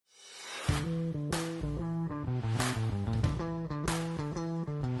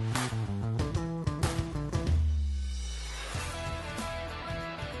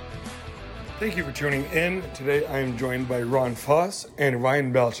Thank you for tuning in. Today I am joined by Ron Foss and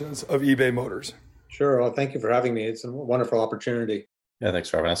Ryan Belches of eBay Motors. Sure. Well, thank you for having me. It's a wonderful opportunity. Yeah, thanks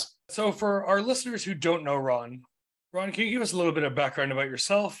for having us. So for our listeners who don't know Ron, can you give us a little bit of background about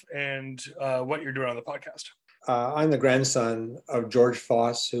yourself and what you're doing on the podcast? I'm the grandson of George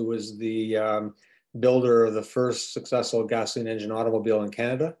Foss, who was the builder of the first successful gasoline engine automobile in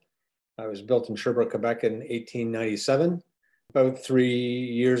Canada. It was built in Sherbrooke, Quebec in 1897. About 3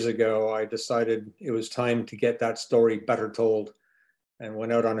 years ago, I decided it was time to get that story better told and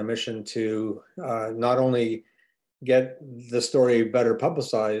went out on a mission to not only get the story better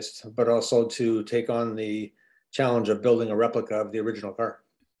publicized, but also to take on the challenge of building a replica of the original car.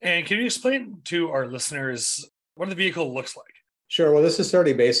 And can you explain to our listeners what the vehicle looks like? Sure. Well, this is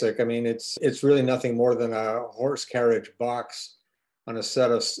fairly basic. I mean, it's really nothing more than a horse carriage box on a set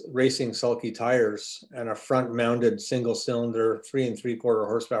of racing sulky tires and a front-mounted single-cylinder 3 3/4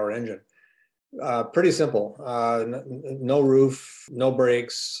 horsepower engine. Pretty simple. No roof, no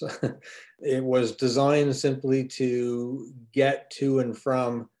brakes. It was designed simply to get to and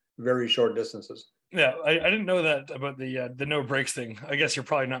from very short distances. Yeah, I didn't know that about the no brakes thing. I guess you're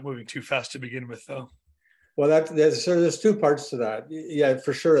probably not moving too fast to begin with, though. Well, there's two parts to that. Yeah,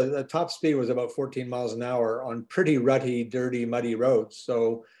 for sure. The top speed was about 14 miles an hour on pretty rutty, dirty, muddy roads.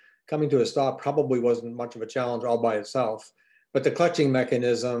 So coming to a stop probably wasn't much of a challenge all by itself. But the clutching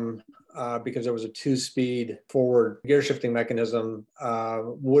mechanism, because there was a 2-speed forward gear shifting mechanism,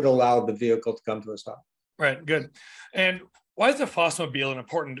 would allow the vehicle to come to a stop. Right, good. And why is the Fossmobile an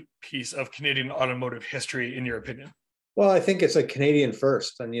important piece of Canadian automotive history, in your opinion? Well, I think it's a Canadian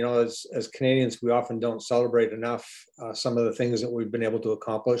first. And, you know, as Canadians, we often don't celebrate enough some of the things that we've been able to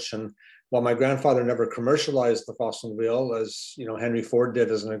accomplish. And while my grandfather never commercialized the Fossmobile, as, you know, Henry Ford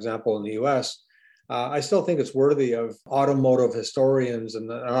did as an example in the US, I still think it's worthy of automotive historians and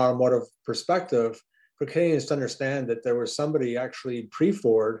an automotive perspective for Canadians to understand that there was somebody actually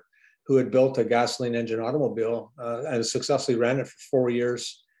pre-Ford who had built a gasoline engine automobile and successfully ran it for 4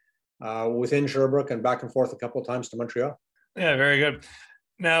 years within Sherbrooke and back and forth a couple of times to Montreal. Yeah, very good.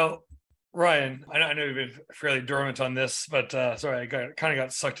 Now, Ryan, I know you've been fairly dormant on this, but sorry, I kind of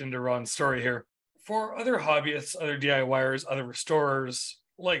got sucked into Ron's story here. For other hobbyists, other DIYers, other restorers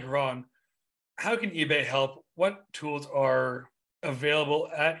like Ron, how can eBay help? What tools are available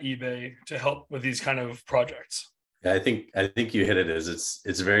at eBay to help with these kind of projects? Yeah, I think you hit it.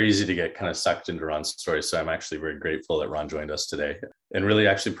 It's very easy to get kind of sucked into Ron's story. So I'm actually very grateful that Ron joined us today, and really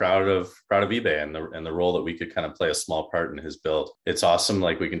actually proud of eBay and the role that we could kind of play a small part in his build. It's awesome.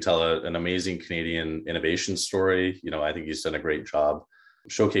 Like, we can tell an amazing Canadian innovation story. You know, I think he's done a great job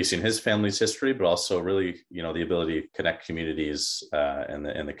showcasing his family's history, but also really, you know, the ability to connect communities and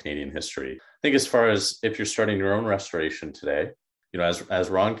the Canadian history. I think as far as if you're starting your own restoration today, you know, as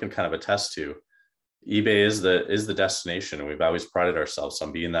Ron can kind of attest to, eBay is the destination, and we've always prided ourselves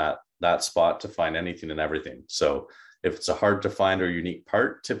on being that spot to find anything and everything. So if it's a hard to find or unique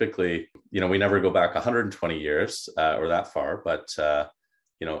part, typically, you know, we never go back 120 years or that far, but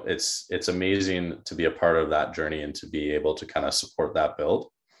you know, it's amazing to be a part of that journey and to be able to kind of support that build.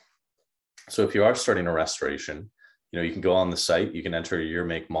 So if you are starting a restoration, you know, you can go on the site, you can enter your year,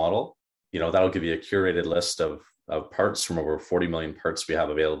 make, model. You know, that'll give you a curated list of parts from over 40 million parts we have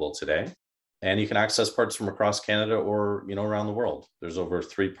available today. And you can access parts from across Canada or, you know, around the world. There's over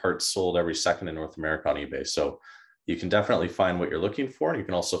 3 parts sold every second in North America on eBay. So you can definitely find what you're looking for. And you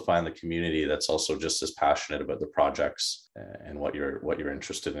can also find the community that's also just as passionate about the projects and what you're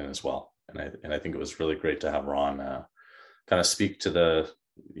interested in as well. And I think it was really great to have Ron kind of speak to the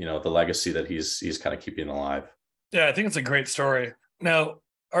legacy that he's kind of keeping alive. Yeah, I think it's a great story. Now,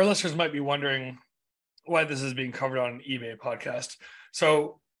 our listeners might be wondering why this is being covered on an eBay podcast.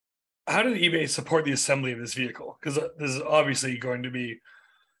 So how did eBay support the assembly of this vehicle? Because this is obviously going to be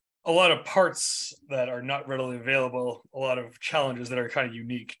a lot of parts that are not readily available, a lot of challenges that are kind of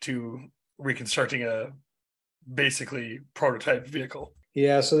unique to reconstructing a basically prototype vehicle.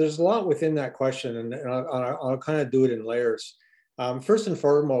 Yeah, so there's a lot within that question, and I'll kind of do it in layers. First and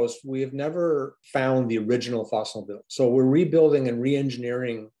foremost, we have never found the original Fossmobile. So we're rebuilding and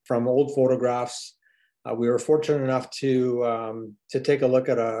re-engineering from old photographs. We were fortunate enough to take a look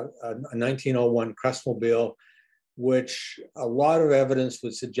at a 1901 Crestmobile, which a lot of evidence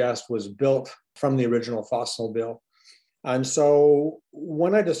would suggest was built from the original Fossmobile. And so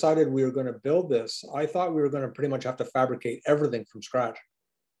when I decided we were going to build this, I thought we were going to pretty much have to fabricate everything from scratch.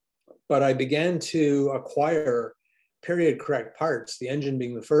 But I began to acquire period correct parts, the engine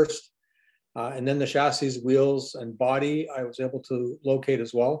being the first, and then the chassis, wheels, and body I was able to locate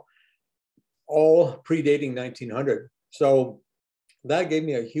as well, all predating 1900. So That gave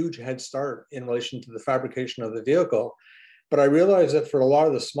me a huge head start in relation to the fabrication of the vehicle. But I realized that for a lot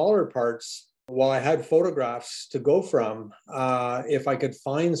of the smaller parts, while I had photographs to go from, if I could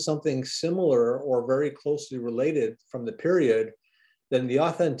find something similar or very closely related from the period, then the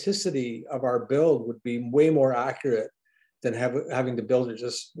authenticity of our build would be way more accurate than having to build it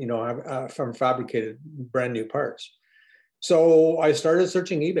just, from fabricated brand new parts. So I started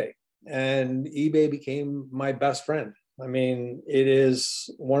searching eBay, and eBay became my best friend. I mean, it is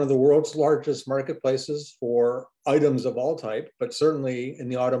one of the world's largest marketplaces for items of all type, but certainly in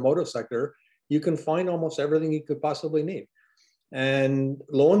the automotive sector, you can find almost everything you could possibly need. And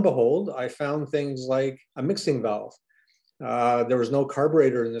lo and behold, I found things like a mixing valve. There was no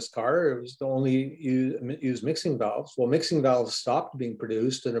carburetor in this car. It was the only used mixing valves. Well, mixing valves stopped being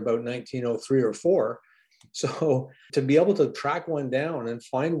produced in about 1903 or 4. So to be able to track one down and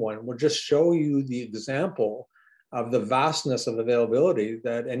find one will just show you the example of the vastness of availability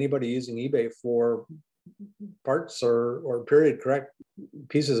that anybody using eBay for parts or period correct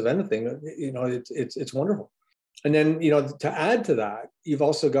pieces of anything, it's wonderful. And then, to add to that, you've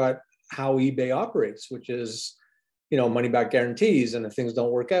also got how eBay operates, which is, money back guarantees, and if things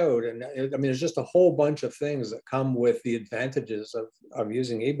don't work out. And there's just a whole bunch of things that come with the advantages of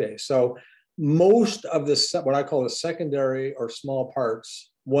using eBay. So most of this, what I call the secondary or small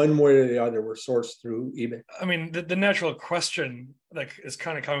parts, one way or the other, were sourced through eBay. I mean, the natural question that is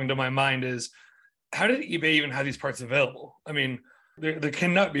kind of coming to my mind is, how did eBay even have these parts available? I mean, there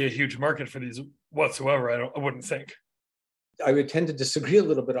cannot be a huge market for these whatsoever, I wouldn't think. I would tend to disagree a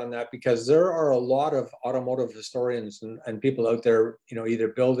little bit on that, because there are a lot of automotive historians and people out there, either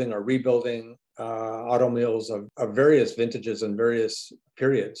building or rebuilding automobiles of various vintages and various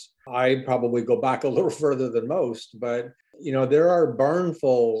periods. I probably go back a little further than most, but there are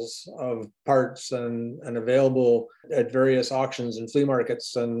barnfuls of parts and available at various auctions and flea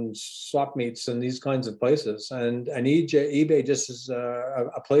markets and swap meets and these kinds of places. And eBay just is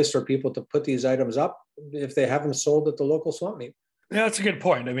a place for people to put these items up if they haven't sold at the local swap meet. Yeah, that's a good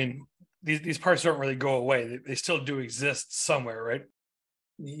point. I mean, these parts don't really go away. They still do exist somewhere, right?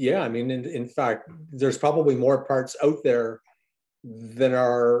 Yeah, I mean, in fact, there's probably more parts out there than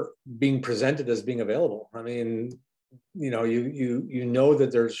are being presented as being available. I mean, you know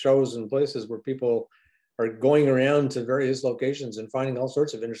that there's shows and places where people are going around to various locations and finding all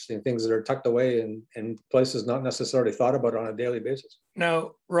sorts of interesting things that are tucked away in places not necessarily thought about on a daily basis.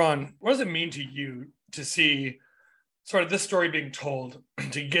 Now, Ron, what does it mean to you to see sort of this story being told,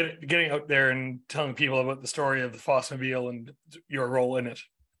 to getting out there and telling people about the story of the Fossmobile and your role in it?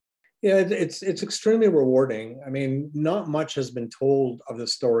 Yeah, it's extremely rewarding. I mean, not much has been told of the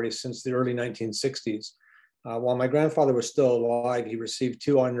story since the early 1960s. While my grandfather was still alive, he received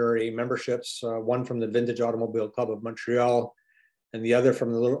 2 honorary memberships, one from the Vintage Automobile Club of Montreal and the other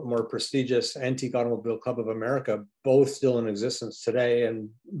from the little more prestigious Antique Automobile Club of America, both still in existence today and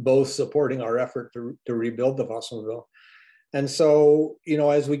both supporting our effort to rebuild the Fossmobile. And so,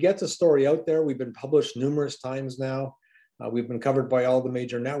 as we get the story out there, we've been published numerous times now. We've been covered by all the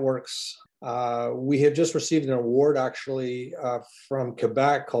major networks. We have just received an award, actually, from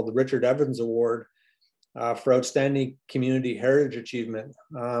Quebec called the Richard Evans Award for Outstanding Community Heritage Achievement.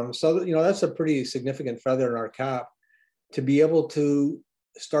 So, that's a pretty significant feather in our cap to be able to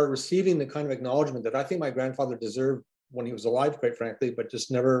start receiving the kind of acknowledgement that I think my grandfather deserved when he was alive, quite frankly, but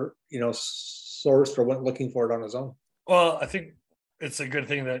just never, sourced or went looking for it on his own. Well, I think it's a good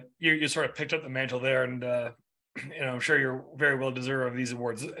thing that you sort of picked up the mantle there, and I'm sure you're very well deserved of these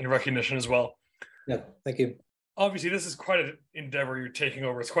awards and recognition as well. Yeah, thank you. Obviously, this is quite an endeavor you're taking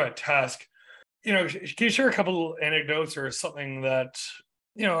over. It's quite a task. Can you share a couple of anecdotes or something that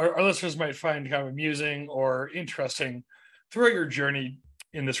our listeners might find kind of amusing or interesting throughout your journey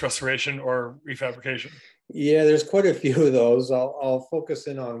in this restoration or refabrication? Yeah, there's quite a few of those. I'll focus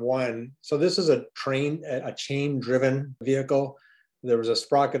in on one. So this is a chain-driven vehicle. There was a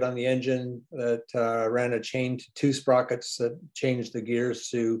sprocket on the engine that ran a chain to 2 sprockets that changed the gears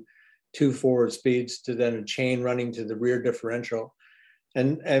to 2 forward speeds to then a chain running to the rear differential.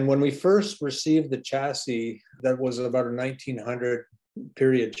 And when we first received the chassis, that was about a 1900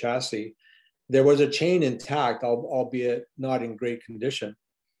 period chassis, there was a chain intact, albeit not in great condition.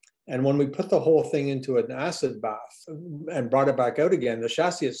 And when we put the whole thing into an acid bath and brought it back out again, the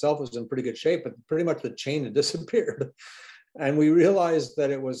chassis itself was in pretty good shape, but pretty much the chain had disappeared. And we realized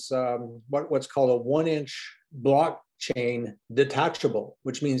that it was what's called a 1-inch block chain detachable,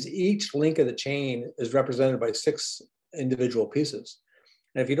 which means each link of the chain is represented by 6 individual pieces.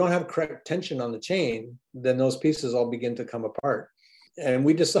 And if you don't have correct tension on the chain, then those pieces all begin to come apart. And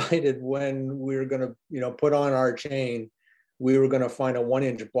we decided when we were going to, put on our chain we were going to find a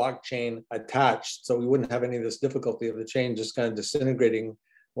 1-inch blockchain attached, so we wouldn't have any of this difficulty of the chain just kind of disintegrating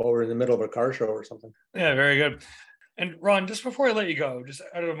while we're in the middle of a car show or something. Yeah, very good. And Ron, just before I let you go, just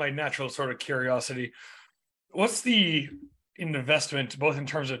out of my natural sort of curiosity, what's the investment, both in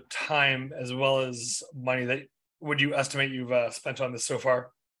terms of time as well as money, that would you estimate you've spent on this so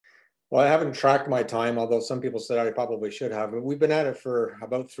far? Well, I haven't tracked my time, although some people said I probably should have. But we've been at it for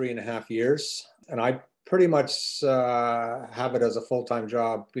about 3.5 years, and I pretty much have it as a full-time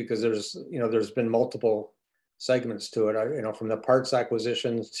job because there's been multiple segments to it. From the parts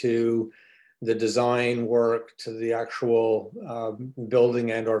acquisitions to the design work to the actual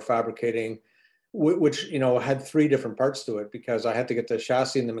building and or fabricating, which had 3 different parts to it, because I had to get the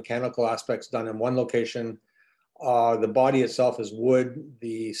chassis and the mechanical aspects done in one location. The body itself is wood,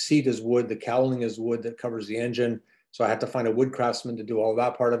 the seat is wood, the cowling is wood that covers the engine. So I had to find a wood craftsman to do all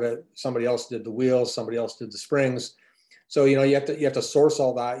that part of it. Somebody else did the wheels, somebody else did the springs. So you have to source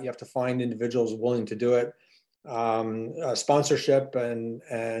all that. You have to find individuals willing to do it. Sponsorship and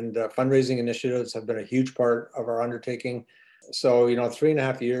fundraising initiatives have been a huge part of our undertaking. So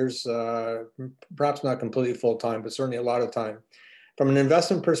 3.5 years, perhaps not completely full time, but certainly a lot of time. From an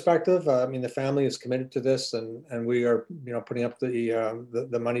investment perspective, the family is committed to this, and we are putting up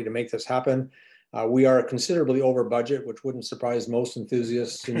the money to make this happen. We are considerably over budget, which wouldn't surprise most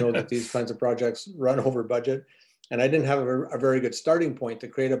enthusiasts who know that these kinds of projects run over budget. And I didn't have a very good starting point to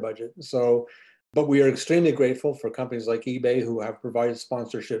create a budget. But we are extremely grateful for companies like eBay who have provided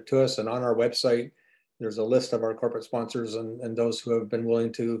sponsorship to us. And on our website, there's a list of our corporate sponsors and those who have been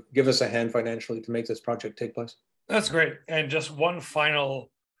willing to give us a hand financially to make this project take place. That's great. And just one final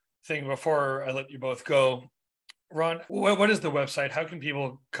thing before I let you both go. Ron, what is the website? How can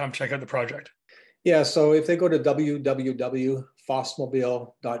people come check out the project? Yeah, so if they go to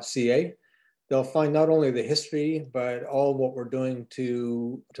www.fossmobile.ca, they'll find not only the history, but all what we're doing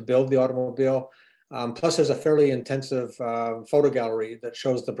to build the automobile. Plus, there's a fairly intensive photo gallery that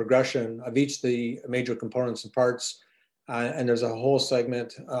shows the progression of each of the major components and parts. And there's a whole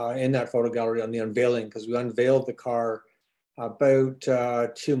segment in that photo gallery on the unveiling, because we unveiled the car about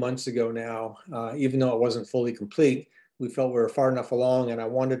 2 months ago now. Even though it wasn't fully complete, we felt we were far enough along, and I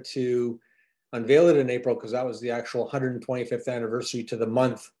wanted to unveil it in April because that was the actual 125th anniversary to the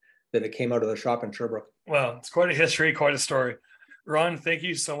month that it came out of the shop in Sherbrooke. Well, it's quite a history, quite a story. Ron, thank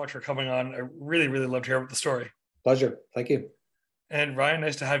you so much for coming on. I really, really loved hearing about the story. Pleasure. Thank you. And Ryan,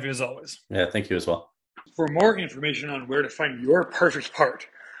 nice to have you as always. Yeah, thank you as well. For more information on where to find your perfect part,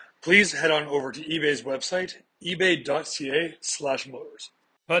 please head on over to eBay's website, ebay.ca/motors.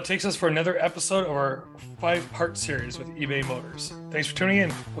 That takes us for another episode of our 5-part series with eBay Motors. Thanks for tuning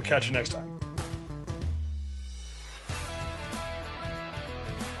in. We'll catch you next time.